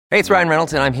Hey, it's Ryan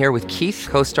Reynolds, and I'm here with Keith,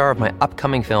 co-star of my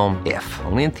upcoming film, If,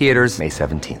 only in theaters May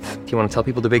 17th. Do you want to tell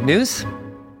people the big news?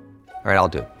 All right, I'll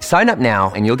do it. Sign up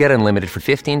now and you'll get unlimited for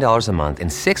 $15 a month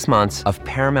and 6 months of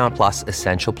Paramount Plus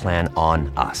Essential Plan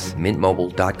on us.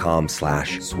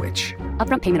 MintMobile.com/switch.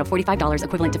 Upfront payment of $45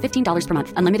 equivalent to $15 per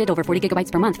month. Unlimited over 40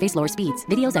 gigabytes per month. Face lower speeds.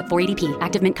 Videos at 480p.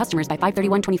 Active Mint customers by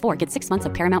 531.24 get 6 months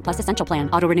of Paramount Plus Essential Plan.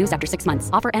 Auto renews after 6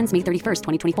 months. Offer ends May 31st,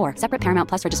 2024. Separate Paramount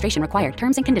Plus registration required.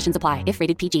 Terms and conditions apply if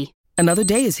rated PG. Another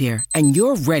day is here, and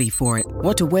you're ready for it.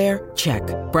 What to wear? Check.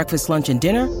 Breakfast, lunch, and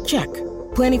dinner? Check.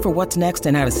 Planning for what's next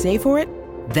and how to save for it?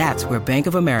 That's where Bank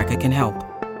of America can help.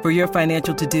 For your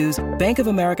financial to-dos, Bank of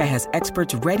America has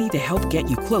experts ready to help get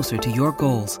you closer to your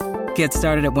goals. Get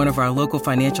started at one of our local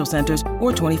financial centers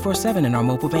or 24/7 in our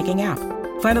mobile banking app.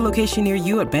 Find a location near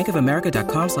you at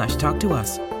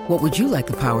bankofamerica.com/talktous. What would you like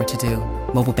the power to do?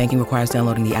 Mobile banking requires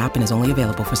downloading the app and is only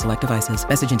available for select devices.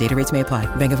 Message and data rates may apply.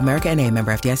 Bank of America N.A.,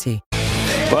 member FDIC.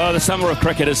 Well, the summer of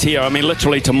cricket is here. I mean,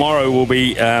 literally tomorrow will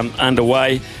be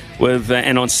underway.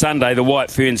 And on Sunday, the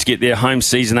White Ferns get their home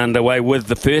season underway with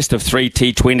the first of 3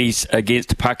 T20s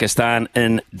against Pakistan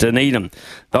in Dunedin.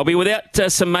 They'll be without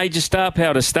some major star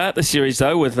power to start the series,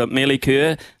 though, with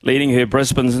Kerr leading her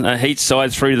Brisbane Heat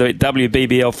side through the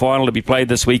WBBL final to be played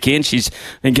this weekend. She's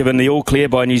been given the all-clear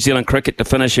by New Zealand Cricket to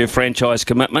finish her franchise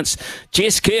commitments.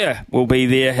 Jess Kerr will be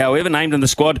there, however, named in the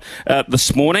squad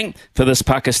this morning for this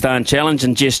Pakistan challenge,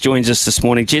 and Jess joins us this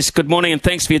morning. Jess, good morning and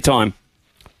thanks for your time.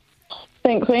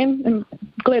 Thanks, Wayne. I'm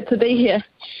glad to be here.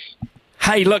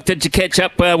 Hey, look, did you catch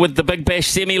up with the Big Bash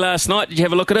semi last night? Did you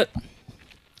have a look at it?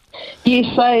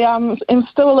 Yes, I'm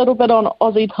still a little bit on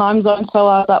Aussie time zone, so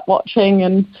I was up watching,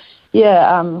 and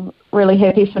I'm really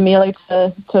happy for Mealy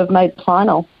to have made the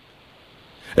final.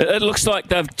 It looks like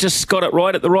they've just got it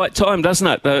right at the right time, doesn't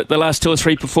it, the last 2 or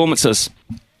 3 performances?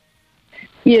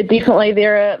 Yeah, definitely.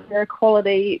 They're a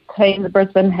quality team, the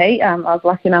Brisbane Heat. I was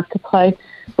lucky enough to play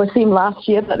with them last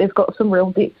year, but they've got some real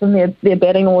depth in their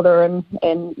batting order, and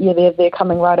they're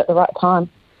coming right at the right time.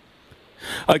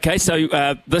 Okay, so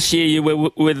this year you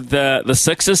were with the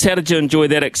Sixers. How did you enjoy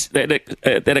that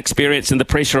experience and the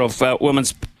pressure of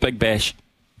Women's Big Bash?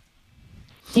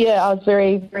 Yeah, I was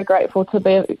very, very grateful to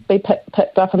be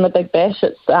picked up in the Big Bash.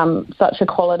 It's such a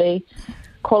quality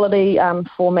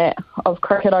format of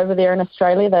cricket over there in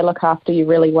Australia. They look after you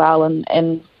really well, and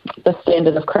the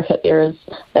standard of cricket there is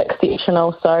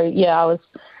exceptional. So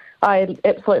I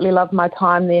absolutely loved my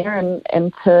time there,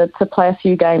 and to play a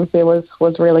few games there was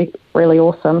really, really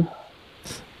awesome.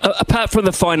 Apart from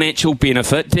the financial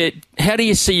benefit, how do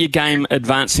you see your game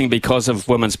advancing because of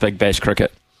Women's Big Bash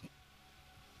cricket?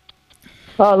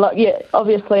 Oh, look,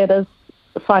 obviously it is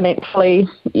financially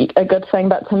a good thing,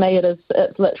 but to me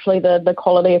it's literally the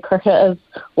quality of cricket is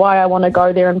why I want to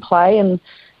go there and play, and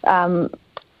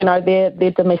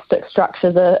their domestic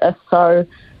structures are so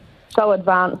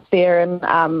advanced there, and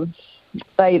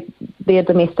their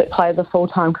domestic players are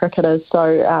full-time cricketers,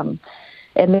 so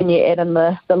and then you add in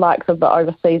the likes of the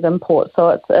overseas imports,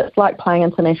 so it's like playing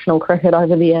international cricket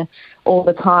over there all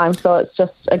the time. So it's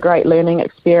just a great learning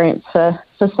experience for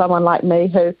someone like me,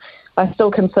 who I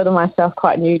still consider myself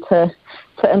quite new to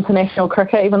international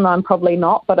cricket, even though I'm probably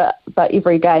not, but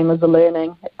every game is a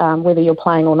learning, whether you're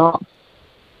playing or not.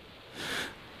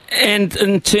 And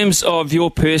in terms of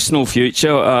your personal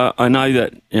future, I know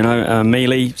that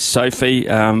Mealy, Sophie,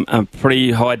 a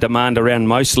pretty high demand around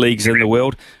most leagues in the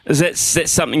world. Is that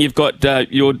something you've got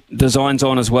your designs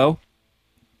on as well?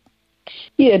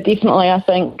 Yeah, definitely. I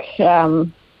think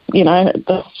the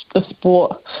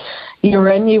sport you're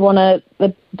in, you want to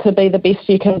be the best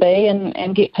you can be,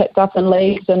 and get picked up in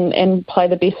leagues and play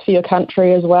the best for your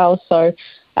country as well. So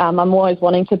I'm always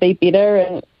wanting to be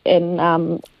better,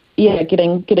 and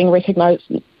getting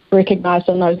recognised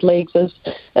in those leagues is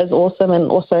awesome, and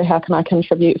also how can I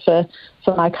contribute for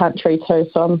my country too.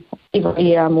 So every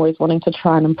year I'm always wanting to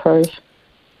try and improve.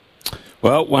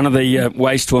 Well, one of the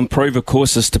ways to improve, of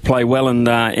course, is to play well in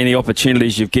any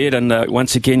opportunities you get. And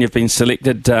once again, you've been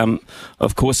selected,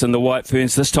 of course, in the White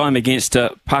Ferns, this time against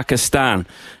Pakistan.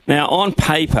 Now, on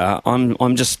paper,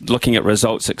 I'm just looking at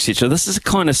results, etc. This is a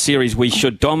kind of series we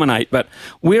should dominate, but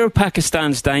where are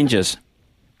Pakistan's dangers?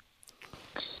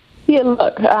 Yeah,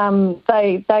 look,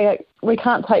 we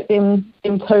can't take them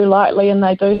too lightly, and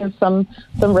they do have some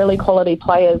really quality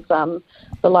players,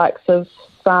 the likes of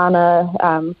Sana,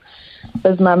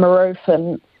 Bisma Maroof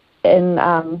and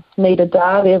Nida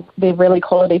Dar. They're really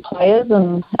quality players,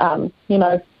 and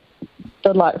the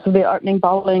likes of their opening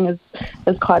bowling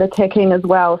is quite attacking as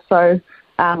well. So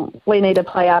we need to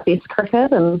play our best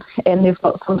cricket, and they've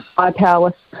got some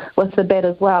firepower with the bat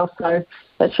as well. So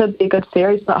it should be a good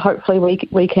series, but hopefully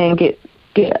we can get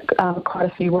get quite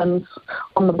a few wins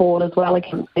on the board as well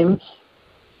against them.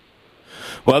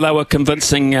 Well, they were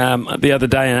convincing the other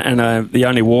day in the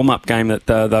only warm-up game that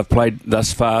they've played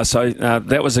thus far, so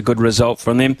that was a good result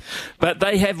from them. But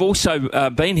they have also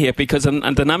been here because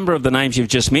the number of the names you've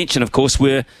just mentioned, of course,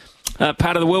 were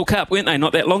part of the World Cup, weren't they,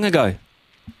 not that long ago?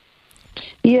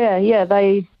 Yeah,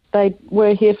 they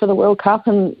were here for the World Cup,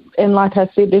 and like I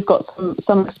said, they've got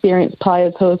some experienced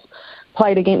players who have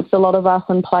played against a lot of us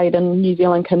and played in New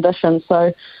Zealand conditions,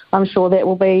 so I'm sure that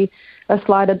will be a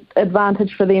slight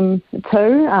advantage for them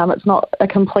too. It's not a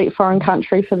complete foreign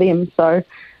country for them, so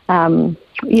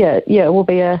it will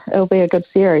be a good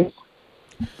series.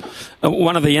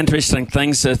 One of the interesting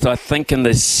things is I think in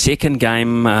the second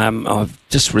game, I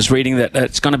just was reading that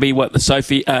it's going to be not the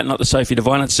Sophie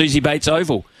Devine, it's Susie Bates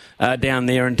Oval down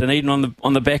there in Dunedin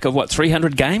on the back of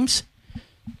 300 games.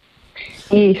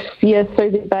 Yes,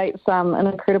 Susie Bates, an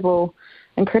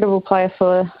incredible player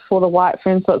for the White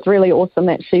Ferns, so it's really awesome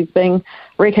that she's being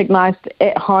recognised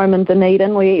at home in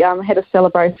Dunedin. We had a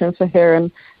celebration for her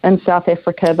in South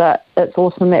Africa, but it's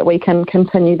awesome that we can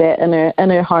continue that in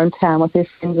her hometown with her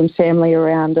friends and family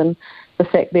around, and the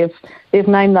fact they've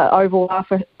named the Oval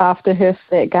after her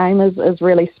for that game is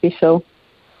really special.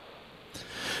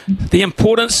 The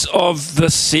importance of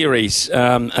this series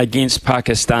against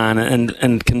Pakistan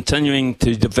and continuing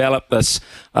to develop this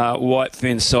White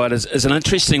Ferns side is an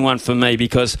interesting one for me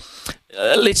because,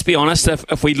 let's be honest,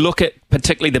 if we look at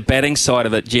particularly the batting side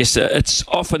of it, Jess, it's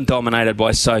often dominated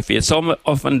by Sophie. It's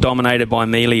often dominated by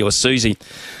Mealy or Susie.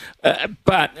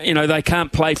 But, they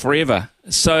can't play forever.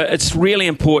 So it's really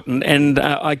important, and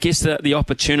I guess the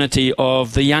opportunity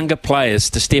of the younger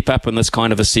players to step up in this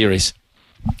kind of a series.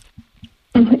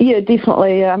 Yeah,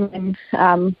 definitely.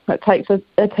 It takes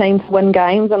a team to win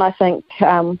games, and I think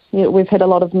we've had a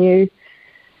lot of new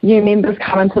members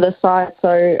come into the side.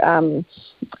 So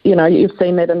you've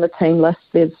seen that in the team list.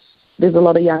 There's a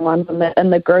lot of young ones in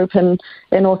the group, and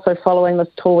also following this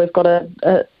tour, we've got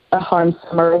a home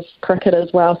summer of cricket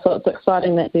as well. So it's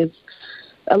exciting that there's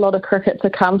a lot of cricket to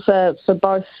come for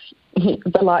both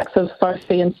the likes of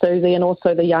Sophie and Susie, and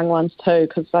also the young ones too.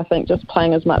 Because I think just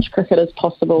playing as much cricket as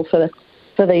possible for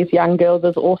these young girls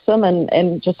is awesome,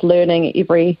 and just learning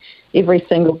every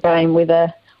single game,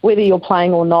 whether you're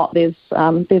playing or not, there's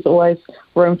always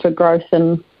room for growth,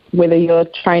 and whether you're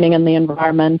training in the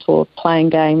environment or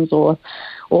playing games or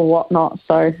whatnot.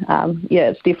 So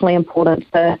it's definitely important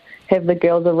to have the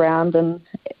girls around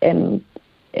and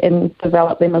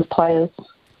develop them as players.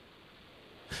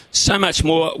 So much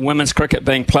more women's cricket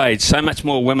being played, so much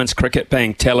more women's cricket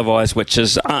being televised, which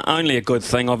is only a good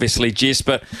thing, obviously, Jess.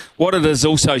 But what it is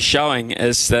also showing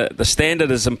is that the standard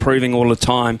is improving all the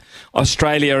time.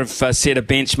 Australia have set a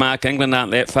benchmark. England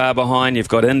aren't that far behind. You've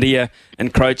got India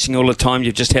encroaching all the time.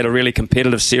 You've just had a really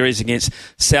competitive series against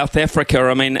South Africa.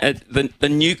 I mean, the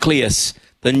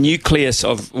nucleus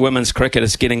of women's cricket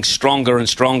is getting stronger and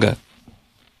stronger.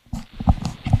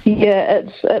 Yeah,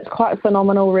 it's quite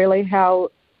phenomenal, really, how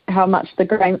much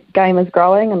the game is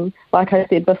growing, and like I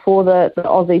said before, the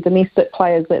Aussie domestic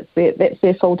players, that's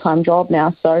their full-time job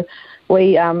now. So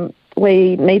we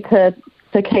need to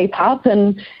keep up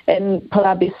and put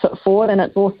our best foot forward, and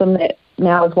it's awesome that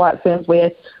now as White Ferns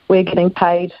we're getting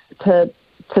paid to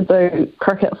do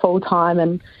cricket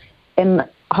full-time, and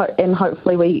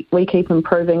hopefully we keep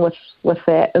improving with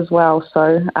that as well.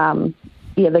 So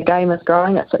the game is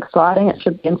growing. It's exciting. It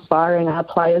should be inspiring our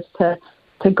players to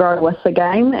grow with the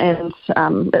game, and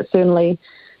it certainly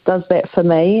does that for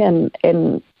me.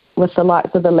 And with the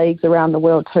likes of the leagues around the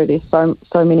world too, there's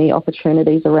so many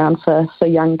opportunities around for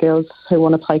young girls who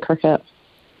want to play cricket.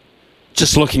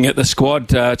 Just looking at the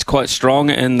squad, it's quite strong,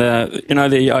 and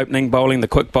the opening bowling, the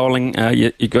quick bowling.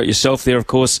 You've got yourself there, of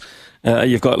course.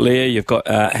 You've got Leah, you've got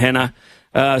Hannah.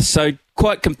 So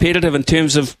quite competitive in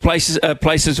terms of places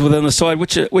within the side,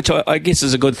 which I guess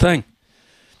is a good thing.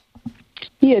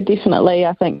 Yeah, definitely.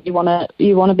 I think you want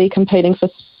to be competing for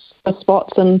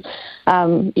spots, and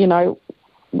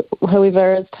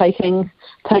whoever is taking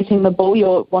the ball,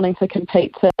 you're wanting to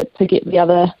compete to get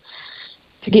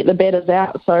the batters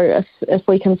out. So if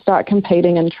we can start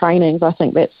competing in trainings, I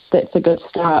think that's a good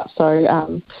start.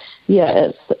 So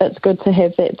it's good to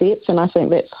have that depth, and I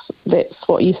think that's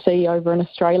what you see over in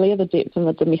Australia, the depth in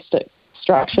the domestic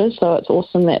structure. So it's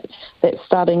awesome that that's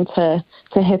starting to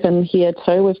happen here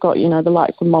too. We've got the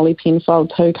likes of Molly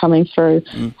Penfold too coming through,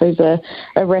 who's a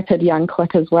rapid young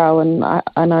quick as well, and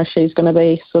I know she's going to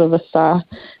be sort of a star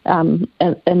in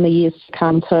the years to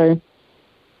come too.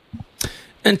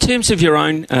 In terms of your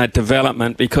own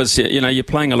development, because you're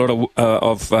playing a lot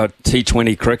of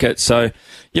T20 cricket, so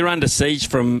you're under siege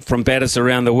from batters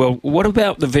around the world. What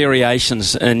about the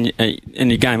variations in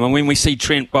your game? I mean, we see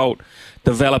Trent Boult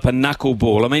develop a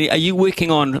knuckleball. I mean, are you working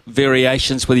on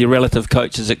variations with your relative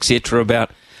coaches, etc.,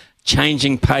 about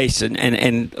changing pace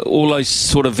and all those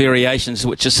sort of variations,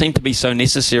 which just seem to be so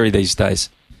necessary these days?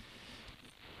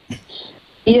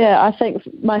 Yeah, I think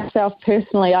myself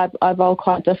personally, I bowl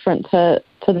quite different to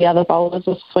the other bowlers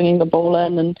with swinging the ball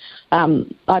in,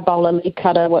 and I bowl a leg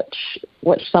cutter,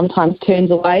 which sometimes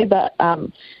turns away. But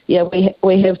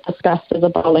we have discussed as a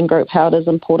bowling group how it is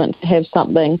important to have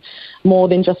something more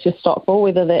than just your stock ball,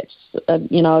 whether that's a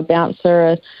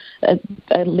bouncer,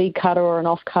 a leg cutter, or an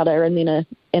off cutter, and then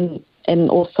and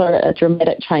also a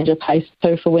dramatic change of pace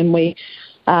too for when we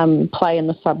play in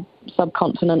the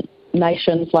subcontinent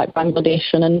nations like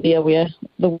Bangladesh and India, where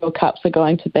the World Cups are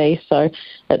going to be. So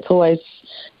it's always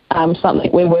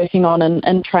something we're working on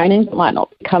in training. It might not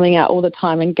be coming out all the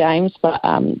time in games, but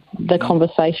the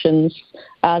conversations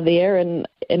are there, and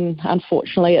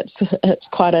unfortunately it's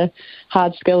quite a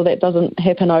hard skill that doesn't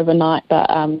happen overnight. But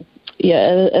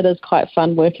it is quite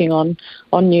fun working on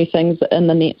new things in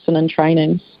the nets and in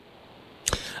training.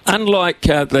 Unlike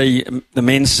the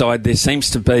men's side, there seems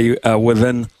to be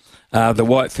within the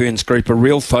White Ferns group a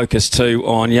real focus too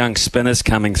on young spinners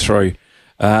coming through.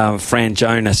 Fran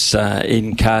Jonas,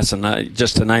 Eden Carson,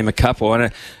 just to name a couple.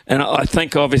 And I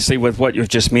think obviously with what you've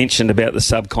just mentioned about the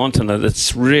subcontinent,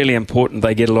 it's really important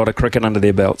they get a lot of cricket under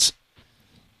their belts.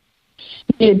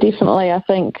 Yeah, definitely. I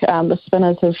think the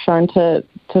spinners have shown to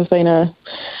have been a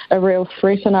real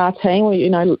threat in our team.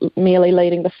 Merely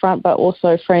leading the front, but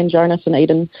also Fran Jonas and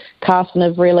Eden Carson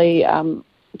have really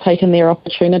taken their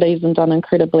opportunities and done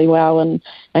incredibly well.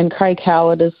 And Craig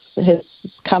Howard has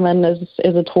come in as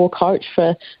a tour coach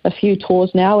for a few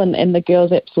tours now, and the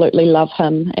girls absolutely love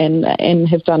him and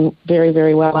have done very,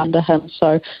 very well under him.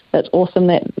 So it's awesome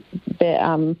that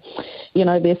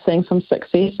they're seeing some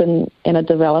success and are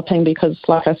developing, because,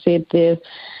 like I said,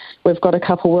 we've got a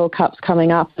couple World Cups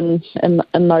coming up in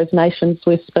those nations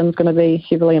where spin's going to be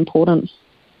heavily important.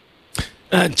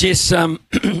 Jess,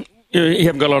 you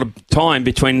haven't got a lot of time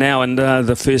between now and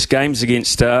the first games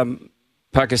against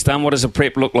Pakistan. What does the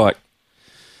prep look like?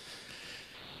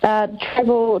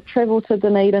 Travel to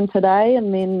Dunedin today,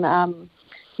 and then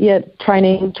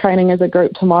training as a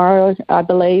group tomorrow, I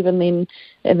believe, and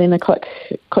then a quick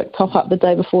top up the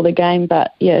day before the game.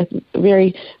 But yeah,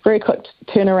 very, very quick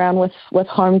turnaround with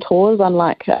home tours.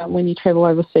 Unlike when you travel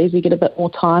overseas, you get a bit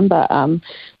more time. But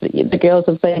the girls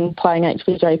have been playing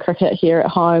HBJ cricket here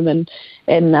at home, and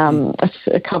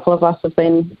a couple of us have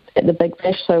been at the Big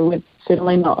Bash, so we're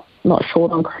certainly not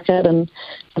short on cricket, and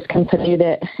just continue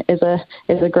that as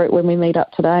a group when we meet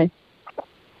up today.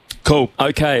 Cool.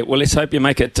 Okay. Well, let's hope you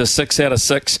make it to 6 out of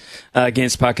 6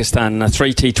 against Pakistan.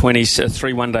 3 T20s,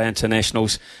 3 one-day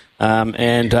internationals.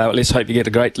 And let's hope you get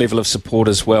a great level of support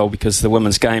as well, because the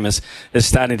women's game is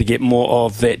starting to get more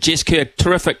of that. Jess Kerr,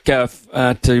 terrific to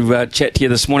chat to you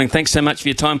this morning. Thanks so much for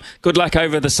your time. Good luck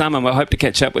over the summer. I hope to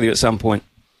catch up with you at some point.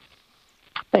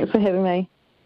 Thanks for having me.